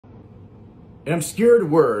An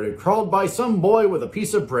obscured word, crawled by some boy with a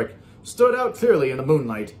piece of brick, stood out clearly in the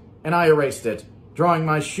moonlight, and I erased it. Drawing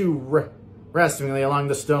my shoe raspingly along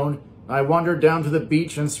the stone, I wandered down to the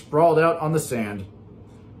beach and sprawled out on the sand.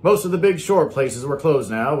 Most of the big shore places were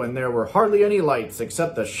closed now, and there were hardly any lights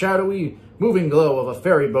except the shadowy, moving glow of a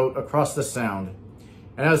ferry boat across the sound.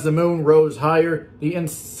 And as the moon rose higher, the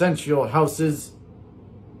inessential houses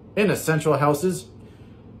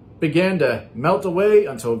began to melt away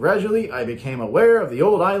until gradually I became aware of the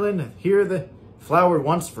old island here that flowered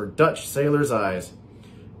once for Dutch sailors' eyes.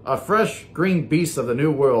 A fresh, green beast of the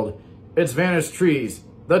New World, its vanished trees,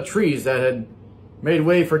 the trees that had made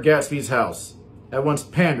way for Gatsby's house, at once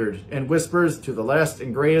pandered in whispers to the last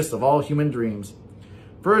and greatest of all human dreams.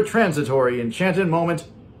 For a transitory, enchanted moment,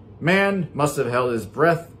 man must have held his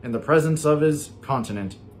breath in the presence of his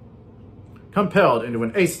continent. Compelled into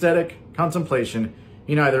an aesthetic contemplation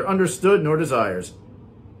he neither understood nor desired.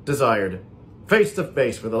 Face to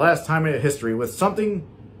face for the last time in history with something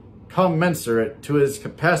commensurate to his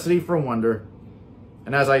capacity for wonder.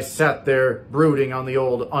 And as I sat there brooding on the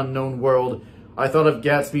old unknown world, I thought of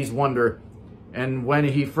Gatsby's wonder, and when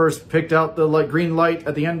he first picked out the green light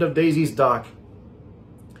at the end of Daisy's dock.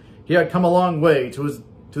 He had come a long way to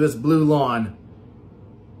this blue lawn,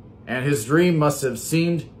 and his dream must have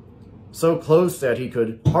seemed so close that he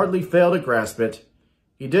could hardly fail to grasp it.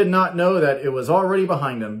 He did not know that it was already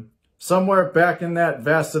behind him, somewhere back in that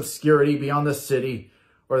vast obscurity beyond the city,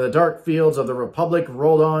 where the dark fields of the Republic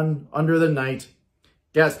rolled on under the night.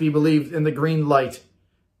 Gatsby believed in the green light,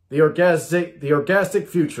 the orgastic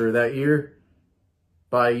future that year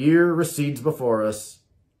by year recedes before us.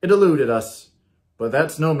 It eluded us, but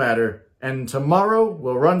that's no matter. And tomorrow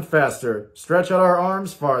we'll run faster, stretch out our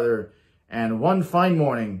arms farther, and one fine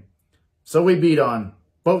morning. So we beat on,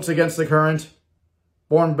 boats against the current,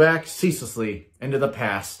 borne back ceaselessly into the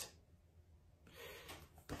past.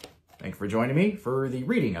 Thank you for joining me for the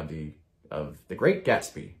reading of the Great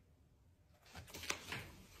Gatsby.